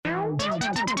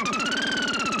It's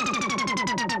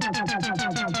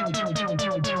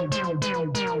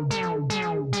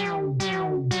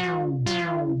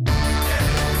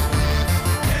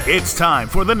time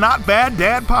for the Not Bad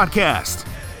Dad Podcast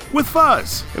with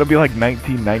Fuzz. It'll be like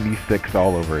 1996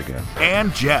 all over again.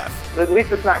 And Jeff. At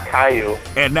least it's not Caillou.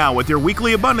 And now with your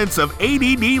weekly abundance of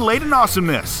ADD-laden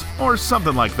awesomeness, or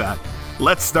something like that,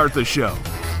 let's start the show.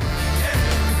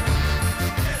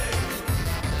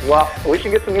 Well, we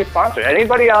should get some new sponsors.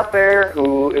 Anybody out there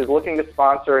who is looking to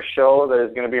sponsor a show that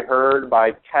is going to be heard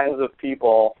by tens of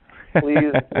people,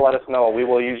 please let us know. We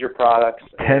will use your products.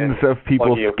 Tens of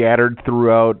people scattered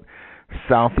throughout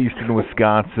southeastern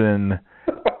Wisconsin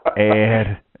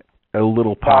and a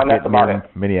little pocket near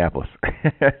Minneapolis.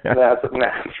 That's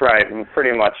right. And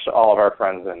pretty much all of our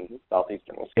friends in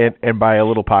southeastern Wisconsin. And by a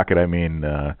little pocket, I mean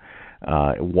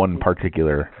one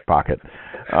particular pocket.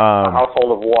 A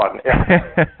household of one.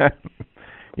 Yeah.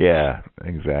 Yeah,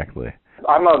 exactly.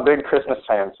 I'm a big Christmas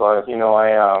fan, so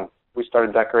we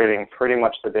started decorating pretty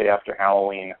much the day after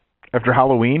Halloween. After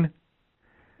Halloween?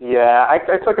 Yeah, I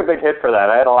took a big hit for that.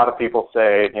 I had a lot of people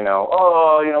say,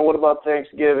 what about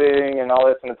Thanksgiving and all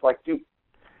this? And it's like, dude,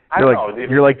 I don't know.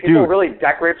 You're like, people dude, really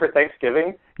decorate for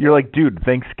Thanksgiving? You're like, dude,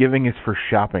 Thanksgiving is for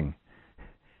shopping.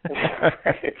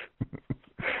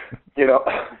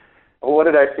 What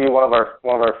did I see? One of our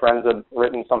friends had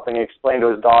written something. He explained to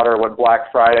his daughter what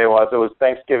Black Friday was. It was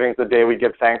Thanksgiving's the day we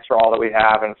give thanks for all that we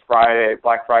have, and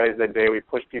Black Friday's the day we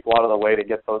push people out of the way to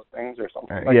get those things or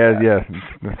something like that. Yeah.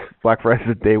 Black Friday's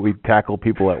the day we tackle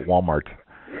people at Walmart.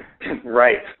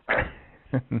 Right.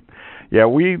 Yeah,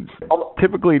 we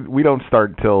don't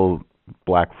start till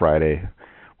Black Friday.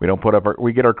 We don't put up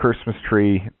we get our Christmas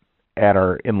tree at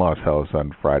our in-laws' house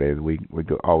on Friday. We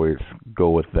always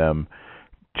go with them.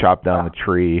 Chop down the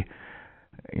tree.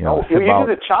 You do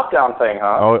the chop down thing,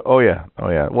 huh? Oh yeah.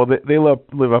 Well, they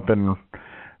live up in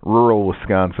rural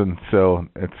Wisconsin, so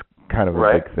it's kind of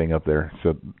a big thing up there.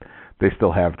 So they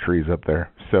still have trees up there.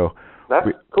 So that's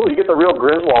cool. You get the real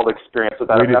Griswold experience with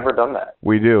that. I've never done that.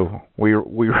 We do. We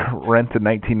rent a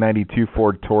 1992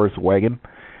 Ford Taurus wagon,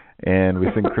 and we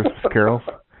sing Christmas carols.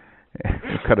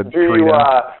 We cut a tree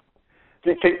down.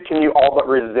 Can you all but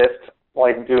resist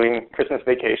doing Christmas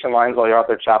vacation lines while you're out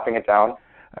there chopping it down?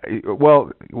 Well,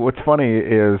 what's funny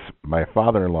is my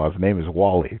father-in-law's name is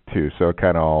Wally, too, so it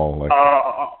kind of all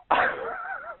yeah.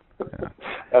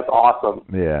 That's awesome.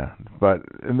 Yeah, but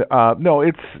no,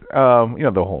 it's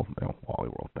the whole Wally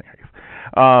World thing, I guess.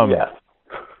 Yes,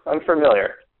 I'm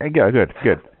familiar. Yeah, good.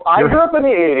 I grew up in the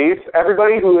 80s.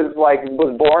 Everybody who was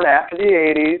born after the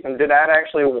 80s and did not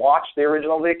actually watch the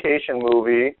original Vacation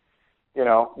movie,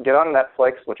 get on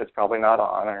Netflix, which is probably not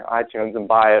on, or iTunes, and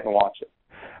buy it and watch it.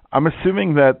 I'm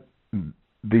assuming that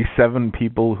the 7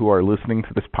 people who are listening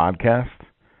to this podcast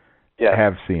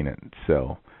have seen it.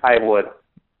 So I would.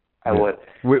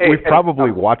 We've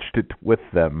probably watched it with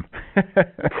them.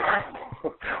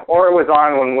 Or it was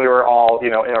on when we were all,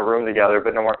 in a room together,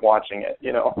 but no one watching it,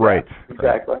 Right.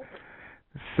 Exactly.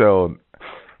 So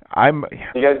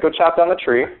You guys go chop down the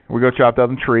tree. We go chop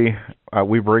down the tree.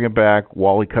 We bring it back.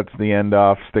 Wally cuts the end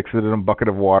off, sticks it in a bucket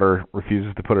of water,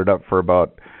 refuses to put it up for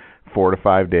about 4 to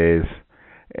 5 days,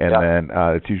 and then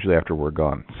it's usually after we're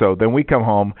gone. So then we come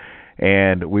home,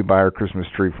 and we buy our Christmas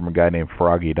tree from a guy named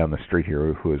Froggy down the street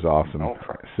here, who is awesome.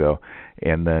 So,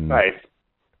 and then nice.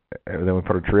 And then we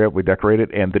put our tree up, we decorate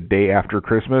it, and the day after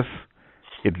Christmas,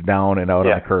 it's down and out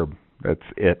on the curb. That's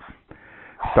it.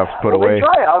 Stuff's put away. They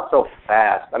dry out so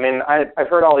fast. I mean, I've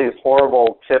heard all these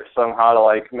horrible tips on how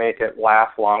to make it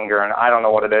last longer, and I don't know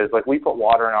what it is. We put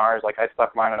water in ours. I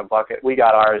stuck mine in a bucket. We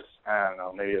got ours, I don't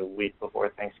know, maybe a week before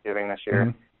Thanksgiving this year.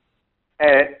 Mm-hmm.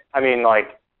 And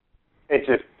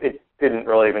it didn't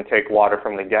really even take water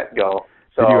from the get-go.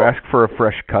 So, did you ask for a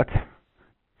fresh cut?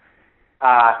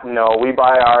 No, we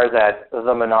buy ours at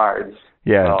the Menards.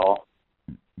 Yeah. So.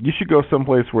 You should go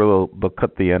someplace where they'll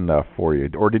cut the end off for you.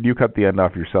 Or did you cut the end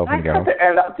off yourself? I cut the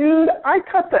end off. Dude, I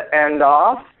cut the end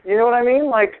off. You know what I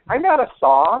mean? I got a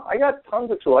saw. I got tons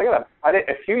of tools.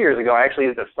 A few years ago, I actually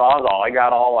used a Sawzall. I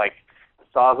got all, a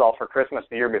Sawzall for Christmas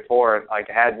the year before, and, I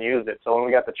hadn't used it. So when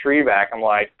we got the tree back, I'm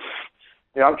like,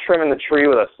 I'm trimming the tree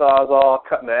with a Sawzall,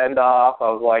 cutting the end off. I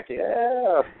was like,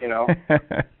 yeah.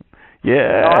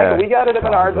 Yeah. We got it at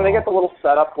Menards, and they get the little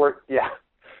setup where, you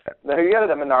got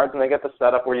it at Menards, and they get the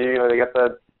setup where they get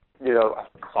the,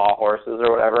 saw horses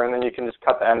or whatever, and then you can just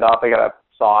cut the end off. They got a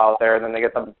saw out there, and then they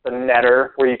get the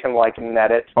netter where you can net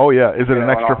it. Oh yeah, is it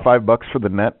an extra $5 for the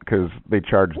net? Because they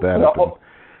charge that. No,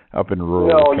 up in rural.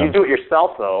 No, you do it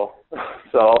yourself though.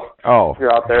 So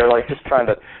you're out there like just trying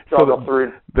to struggle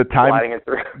through sliding it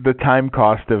through. The time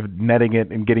cost of netting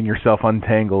it and getting yourself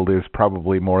untangled is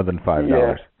probably more than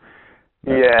 $5.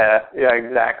 Yeah,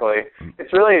 exactly.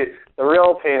 It's really the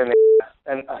real pain in the ass.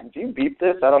 And do you beep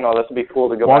this? I don't know. This would be cool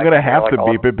to go back. Well, I'm going to have to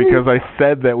beep it because I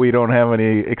said that we don't have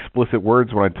any explicit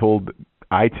words when I told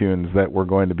iTunes that we're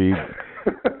going to be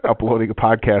uploading a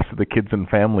podcast to the Kids and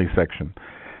Family section.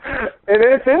 And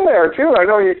it's in there, too. I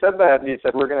know you said that. You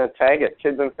said we're going to tag it,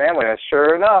 Kids and Family. And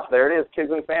sure enough, there it is,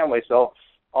 Kids and Family. So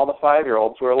all the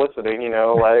 5-year-olds who are listening,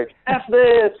 like, F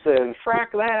this and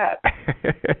frack that.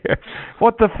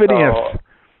 What the Phineas?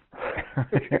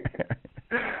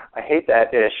 I hate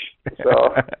that ish.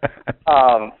 So,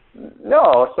 the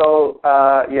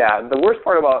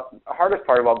hardest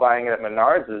part about buying it at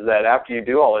Menards is that after you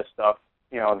do all this stuff,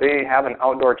 they have an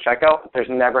outdoor checkout, but there's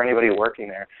never anybody working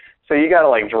there. So you got to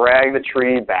like drag the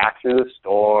tree back through the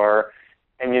store,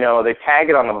 and they tag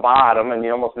it on the bottom, and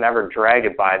you almost never drag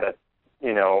it by the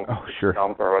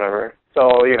dump or whatever.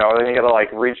 So, then you got to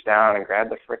like reach down and grab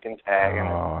the frickin' tag, and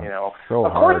so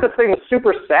of course hard. the thing was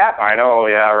super sap. I know,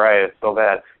 yeah, right. It's so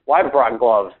bad. Well, I brought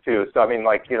gloves too. So I mean,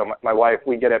 like, my wife,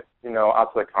 we get it,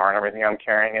 out to the car and everything. I'm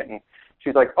carrying it, and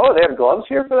she's like, "Oh, they have gloves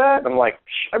here for that?" I'm like,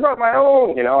 I brought my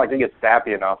own. Like, it gets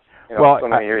sappy enough. So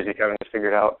many years you kind of just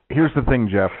figured out. Here's the thing,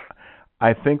 Jeff.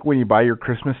 I think when you buy your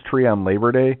Christmas tree on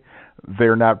Labor Day,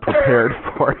 they're not prepared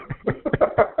for it.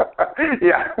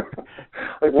 Yeah.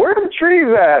 Like, where are the trees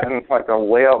at? And it's like, a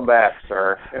way out back,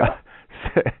 sir.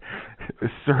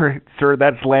 Sir,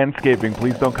 that's landscaping.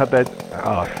 Please don't cut that.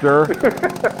 Oh, sir.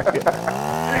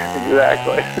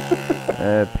 Exactly.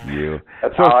 That's you.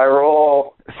 That's how I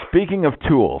roll. Speaking of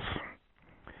tools.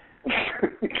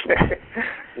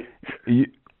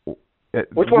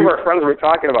 Which one of our friends are we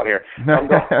talking about here?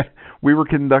 We were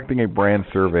conducting a brand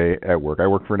survey at work. I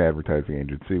work for an advertising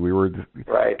agency. We were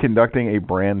conducting a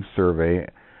brand survey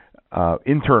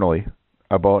internally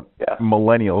about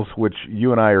millennials, which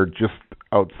you and I are just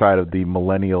outside of the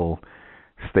millennial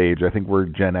stage. I think we're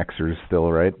Gen Xers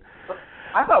still, right?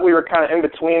 I thought we were kind of in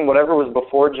between whatever was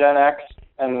before Gen X,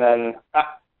 and then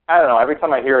I don't know. Every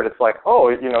time I hear it, it's like,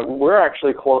 oh, we're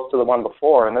actually close to the one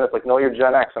before, and then it's like, no, you're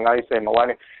Gen X, and now you say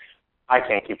millennial. I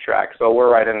can't keep track, so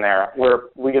we're right in there.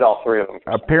 We get all three of them.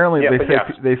 Apparently,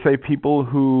 they say people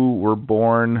who were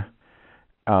born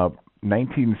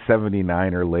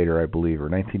 1979 or later, I believe, or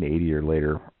 1980 or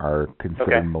later, are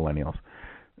considered millennials.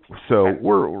 So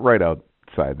we're right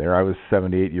outside there. I was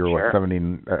 78. You were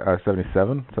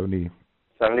 77, 70.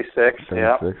 76.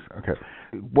 Yeah. Okay.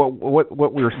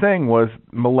 What we were saying was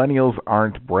millennials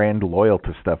aren't brand loyal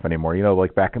to stuff anymore.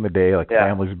 Like back in the day,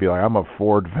 families would be like, I'm a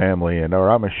Ford family, or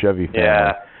I'm a Chevy family.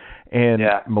 Yeah. And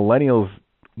millennials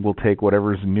will take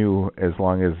whatever's new as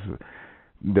long as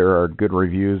there are good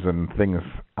reviews and things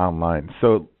online.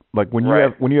 So, like when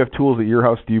you have tools at your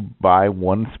house, do you buy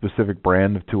one specific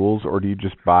brand of tools, or do you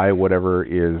just buy whatever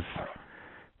is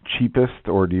cheapest,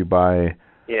 or do you buy?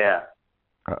 Yeah.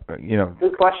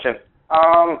 Good question.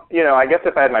 I guess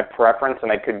if I had my preference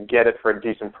and I could get it for a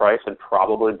decent price, I'd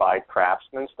probably buy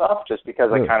Craftsman stuff, just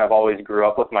because I kind of always grew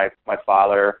up with my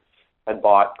father had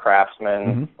bought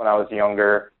Craftsman when I was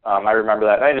younger. I remember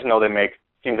that. And I just know they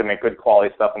seem to make good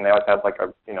quality stuff, and they always have like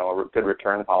a good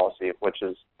return policy, which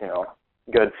is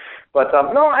good. But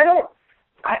no, I don't.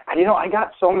 I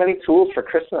got so many tools for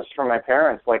Christmas from my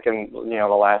parents, like in the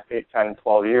last 8, 10,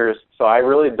 12 years. So I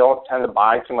really don't tend to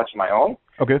buy too much of my own.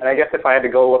 Okay. And I guess if I had to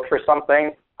go look for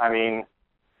something, I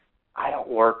don't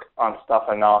work on stuff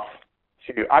enough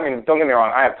to. Don't get me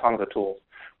wrong, I have tons of tools,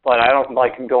 but I don't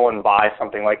like go and buy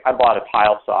something. Like I bought a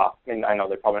tile saw. I know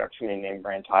there probably aren't too many name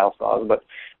brand tile saws, but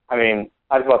I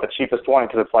just bought the cheapest one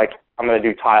because it's like I'm going to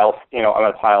do tiles. I'm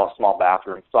going to tile a small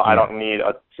bathroom, so I don't need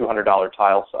a $200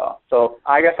 tile saw. So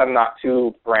I guess I'm not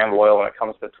too brand loyal when it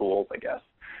comes to tools. I guess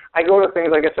I go to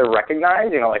things I guess I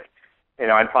recognize.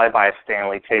 I'd probably buy a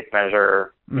Stanley tape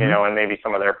measure, and maybe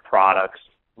some of their products,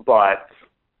 but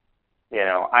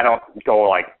I don't go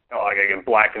like I get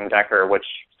Black & Decker, which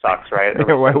sucks, right?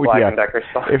 Black & Decker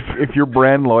stuff. If you're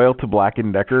brand loyal to Black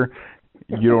 & Decker,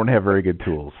 you don't have very good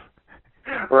tools.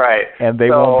 Right. And they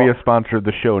won't be a sponsor of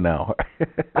the show now.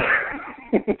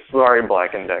 Sorry,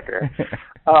 Black & Decker.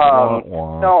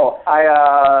 No,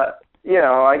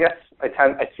 I guess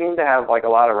I seem to have like a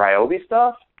lot of Ryobi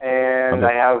stuff, and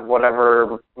I have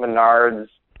whatever Menards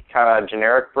kind of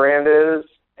generic brand is,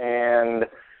 and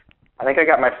I think I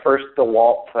got my first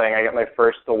DeWalt thing. I got my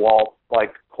first DeWalt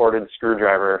like corded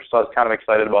screwdriver, so I was kind of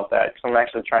excited about that because I'm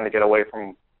actually trying to get away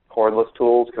from cordless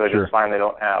tools because I just find they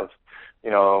don't have,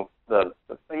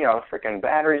 freaking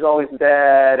battery's always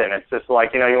dead, and it's just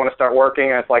like, you want to start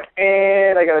working, and it's like,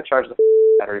 and I got to charge the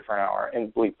battery for an hour,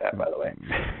 and bleep that, by the way.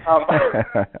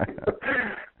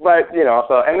 But,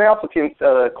 so, and they also seem,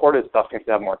 the corded stuff seems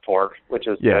to have more torque, which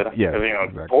is good. Yeah,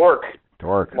 exactly. Torque.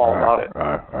 I'm all about it.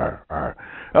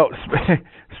 Oh,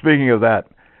 speaking of that,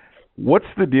 what's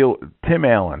the deal? Tim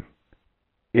Allen.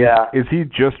 Is he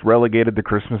just relegated to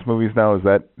Christmas movies now? Is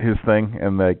that his thing?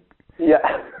 And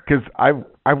because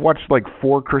I've watched like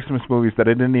 4 Christmas movies that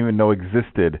I didn't even know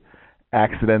existed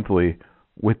accidentally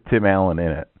with Tim Allen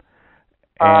in it.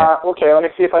 Okay, let me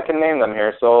see if I can name them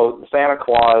here. So Santa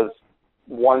Claus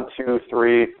 1, 2,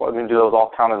 3. Do those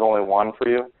all count as only one for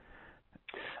you?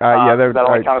 Yeah, does that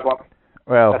only count as one?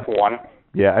 Well, that's one.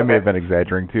 Yeah, I may have been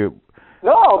exaggerating too.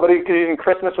 No, but he's in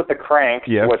Christmas with the Cranks,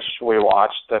 yes. which we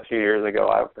watched a few years ago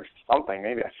or something.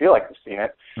 Maybe I feel like I've seen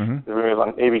it. Mm-hmm. The movie was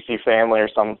on ABC Family or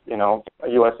some,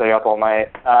 USA Up All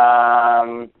Night.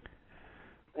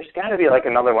 There's got to be like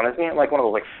another one. Isn't it like one of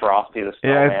those like Frosty the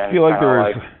Snowman? Yeah, I feel like there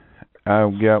was.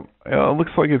 It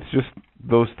looks like it's just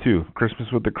those 2,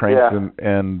 Christmas with the Cranks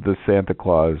and the Santa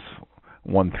Claus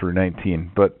 1 through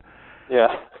 19. But yeah.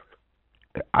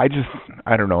 I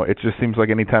don't know. It just seems like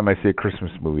anytime I see a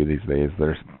Christmas movie these days,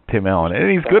 there's Tim Allen, and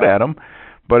he's good at them.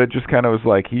 But it just kind of was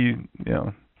like he,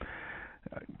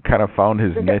 kind of found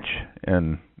his niche,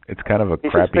 and it's kind of a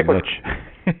crappy niche.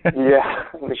 Yeah,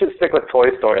 we should stick with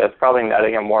Toy Story. That's probably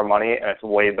netting him more money, and it's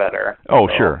way better. Oh,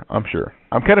 sure. I'm sure.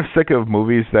 I'm kind of sick of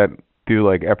movies that do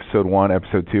like episode 1,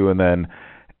 episode 2, and then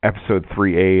episode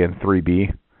 3A and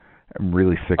 3B. I'm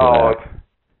really sick of that.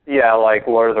 Yeah, like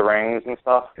Lord of the Rings and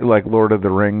stuff. Like Lord of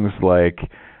the Rings, like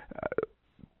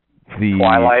the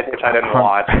Twilight, which I didn't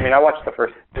watch. I mean, I watched the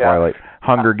first. Twilight,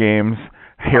 Hunger Games,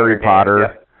 Harry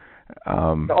Potter.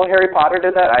 Harry Potter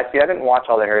did that? I didn't watch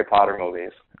all the Harry Potter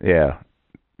movies. Yeah.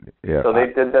 So they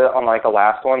did that on like the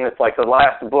last one. It's like the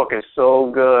last book is so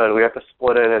good, we have to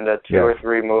split it into 2 or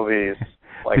 3 movies.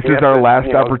 Like, this is our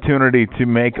last opportunity to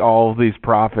make all of these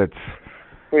profits.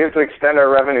 We have to extend our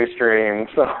revenue stream,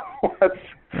 so let's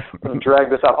drag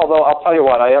this out. Although I'll tell you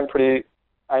what, I'm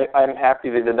happy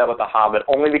they did that with The Hobbit,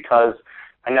 only because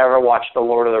I never watched the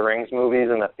Lord of the Rings movies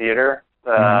in the theater.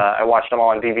 I watched them all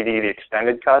on DVD, the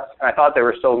extended cuts, and I thought they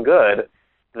were so good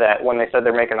that when they said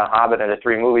they're making The Hobbit into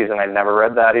 3 movies, and I'd never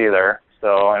read that either,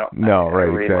 so I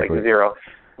read exactly. like 0.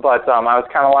 But I was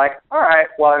kind of like, all right,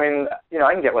 well, I mean,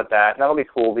 I can get with that. And that'll be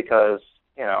cool because,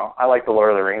 I like the Lord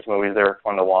of the Rings movies. They're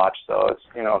fun to watch. So it's,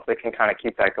 if they can kind of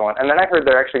keep that going. And then I heard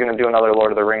they're actually going to do another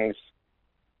Lord of the Rings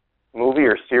movie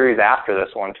or series after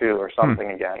this one, too, or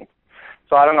something again.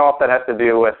 So I don't know if that has to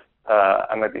do with,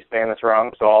 I might be saying this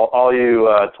wrong. So all you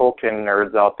Tolkien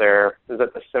nerds out there, is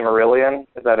it the Silmarillion?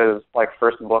 Is that his,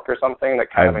 first book or something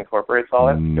that kind of incorporates all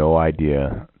it? No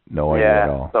idea. No idea at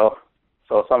all. So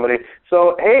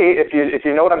hey, if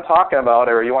you know what I'm talking about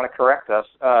or you want to correct us,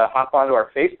 hop onto our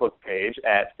Facebook page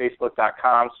at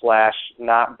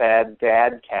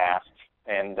facebook.com/notbaddadcast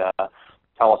and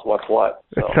tell us what's what.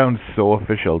 So. That sounds so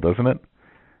official, doesn't it?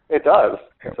 It does.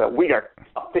 So we are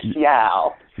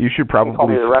official. You should probably call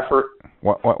me the referee.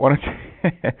 Why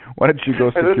don't you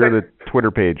go secure the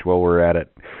Twitter page while we're at it?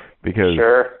 Because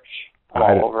sure, I'm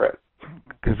all over it.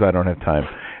 Because I don't have time,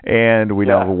 and we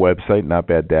now have a website,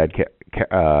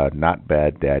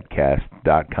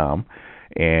 notbaddadcast.com,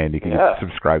 and you can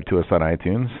subscribe to us on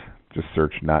iTunes. Just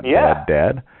search Not Bad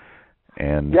Dad.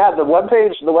 And the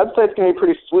website's gonna be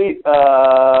pretty sweet.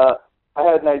 I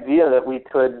had an idea that we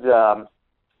could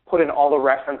put in all the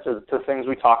references to things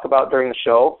we talk about during the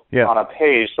show on a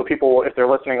page, so people, if they're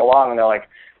listening along and they're like,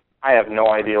 I have no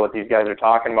idea what these guys are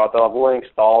talking about, they'll have links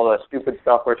to all the stupid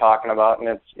stuff we're talking about, and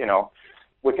it's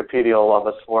Wikipedia will love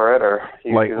us for it, or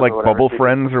like Bubble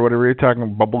Friends or whatever you're talking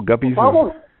about, Bubble Guppies.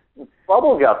 Bubble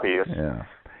Guppies. Yeah.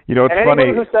 It's and funny.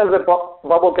 Anyone who says that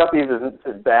Bubble Guppies is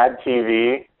bad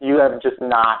TV, you have just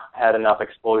not had enough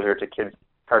exposure to kids'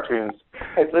 cartoons.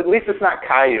 At least it's not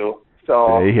Caillou.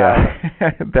 So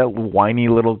that whiny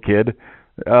little kid.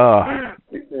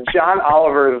 John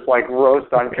Oliver's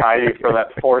roast on Caillou for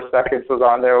that 4 seconds was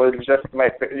on there. It was just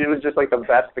the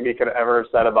best thing he could ever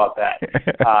have said about that.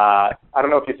 I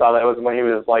don't know if you saw that. It was when he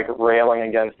was railing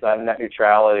against net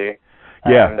neutrality.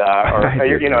 Yeah. And, it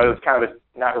was kind of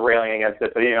not railing against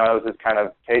it, but it was his kind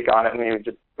of take on it, and he was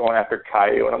just going after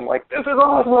Caillou, and I'm like, this is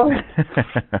awesome.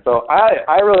 So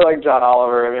I really like John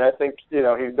Oliver. I mean, I think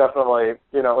he's definitely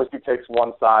at least he takes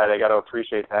one side. I got to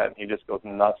appreciate that, and he just goes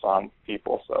nuts on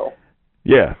people. So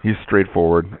yeah, he's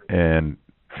straightforward and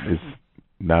is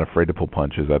not afraid to pull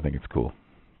punches. I think it's cool.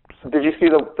 Did you see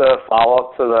the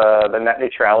follow-up to the net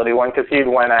neutrality one? Because he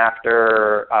went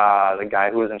after the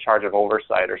guy who was in charge of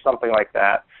oversight or something like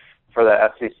that for the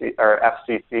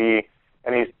FCC,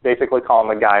 and he's basically calling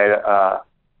the guy,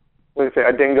 what did he say,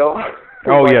 a dingo?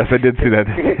 Oh, yes, I did see that.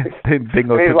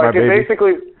 Dingo took my baby.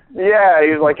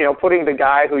 He's like, putting the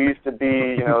guy who used to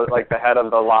be, like the head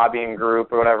of the lobbying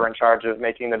group or whatever in charge of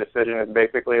making the decision is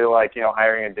basically like,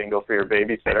 hiring a dingo for your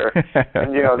babysitter.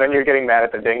 And, then you're getting mad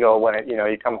at the dingo when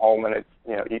you come home and it's,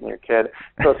 eating your kid.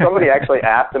 So somebody actually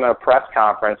asked him in a press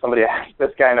conference, somebody asked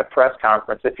this guy in a press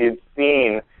conference if he'd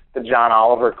seen the John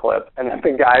Oliver clip. And then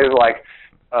the guy is like,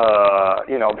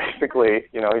 basically,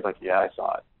 he's like, yeah, I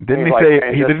saw it. Didn't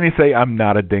he say, I'm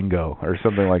not a dingo or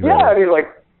something like that?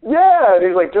 Yeah, and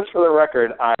he's like, just for the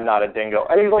record, I'm not a dingo.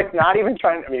 And he's like, not even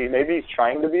trying, maybe he's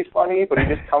trying to be funny, but he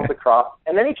just comes across,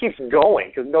 and then he keeps going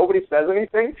because nobody says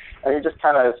anything, and he's just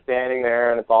kind of standing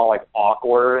there, and it's all like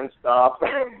awkward and stuff.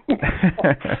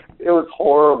 It was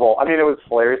horrible. It was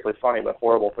hilariously funny, but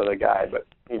horrible for the guy, but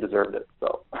he deserved it,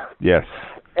 so. Yes.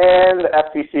 And the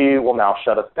FCC will now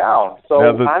shut us down. So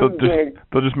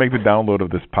they'll just make the download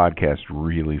of this podcast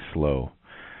really slow.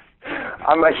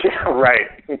 Right.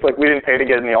 It's like we didn't pay to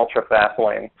get in the ultra fast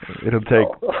lane. It'll take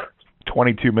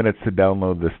 22 minutes to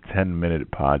download this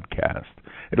 10-minute podcast.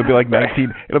 It'll be like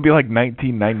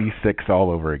 1996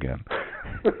 all over again.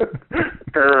 Actually,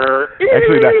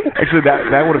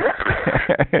 that would have.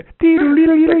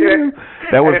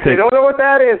 That would if you don't know what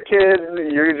that is, kids,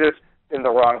 you're just in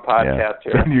the wrong podcast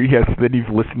here. Then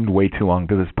you've listened way too long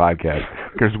to this podcast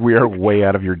because we are way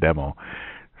out of your demo.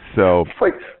 So it's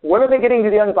like, when are they getting to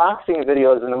the unboxing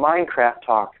videos and the Minecraft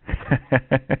talk?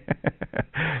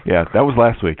 Yeah, that was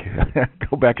last week.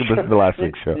 Go back and listen to last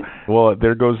week's show. Well,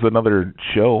 there goes another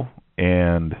show,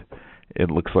 and it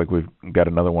looks like we've got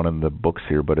another one in the books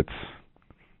here, but it's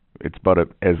about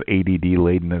as ADD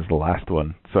laden as the last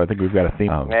one. So I think we've got a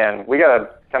theme. Man, we got to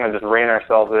kind of just rein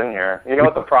ourselves in here. You know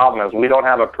what the problem is? We don't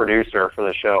have a producer for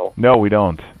the show. No, we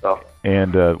don't. So.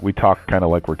 And we talk kind of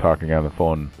like we're talking on the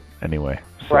phone anyway.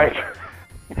 So. Right.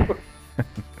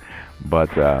 But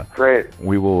great.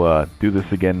 We will do this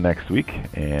again next week.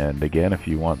 And again, if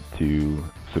you want to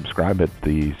subscribe, hit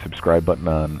the subscribe button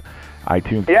on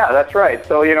iTunes. Yeah, that's right.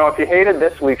 So, if you hated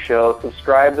this week's show,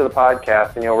 subscribe to the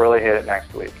podcast and you'll really hate it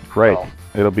next week. Right. So,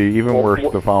 it'll be even worse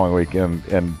the following week and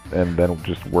then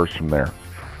just worse from there.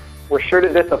 We're sure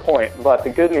to disappoint, but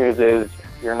the good news is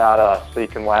you're not us, so you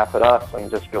can laugh at us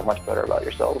and just feel much better about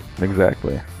yourselves.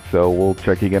 Exactly. So we'll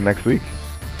check you again next week.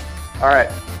 All right.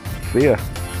 See ya.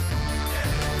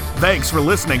 Thanks for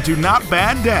listening to Not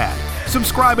Bad Dad.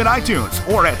 Subscribe at iTunes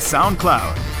or at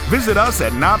SoundCloud. Visit us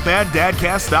at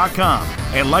NotBadDadcast.com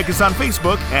and like us on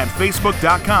Facebook at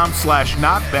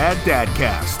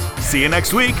Facebook.com/NotBadDadcast. See you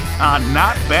next week on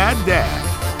Not Bad Dad.